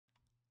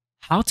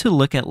how to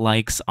look at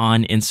likes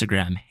on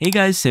Instagram. Hey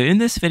guys, so in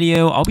this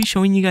video, I'll be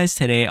showing you guys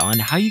today on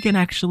how you can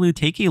actually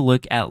take a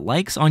look at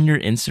likes on your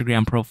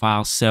Instagram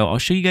profile. So I'll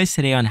show you guys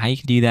today on how you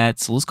can do that.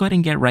 So let's go ahead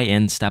and get right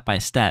in step by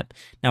step.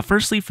 Now,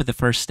 firstly, for the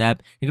first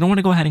step, you're going to want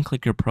to go ahead and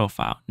click your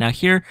profile. Now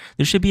here,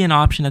 there should be an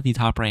option at the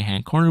top right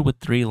hand corner with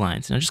 3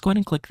 lines. Now just go ahead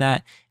and click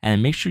that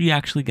and make sure you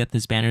actually get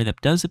this banner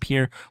that does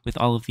appear with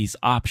all of these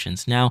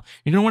options. Now,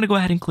 you're going to want to go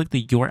ahead and click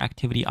the Your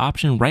Activity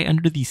option right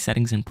under the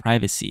settings and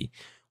privacy.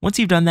 Once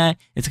you've done that,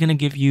 it's going to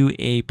give you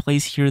a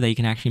place here that you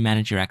can actually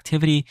manage your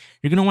activity.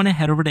 You're going to want to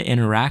head over to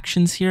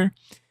interactions here,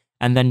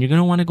 and then you're going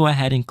to want to go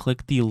ahead and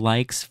click the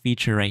likes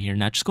feature right here.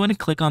 Now just go ahead and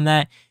click on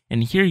that,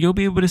 and here you'll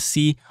be able to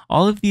see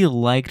all of the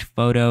liked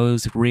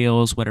photos,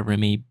 reels, whatever it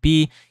may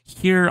be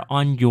here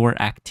on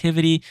your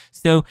activity.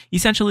 So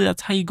essentially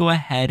that's how you go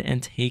ahead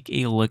and take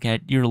a look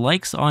at your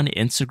likes on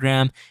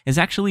Instagram. It's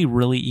actually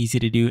really easy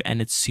to do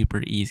and it's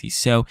super easy.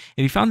 So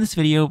if you found this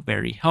video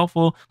very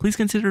helpful, please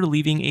consider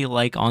leaving a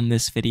like on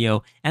this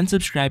video and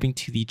subscribing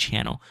to the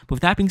channel. But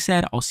with that being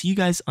said, I'll see you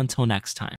guys until next time.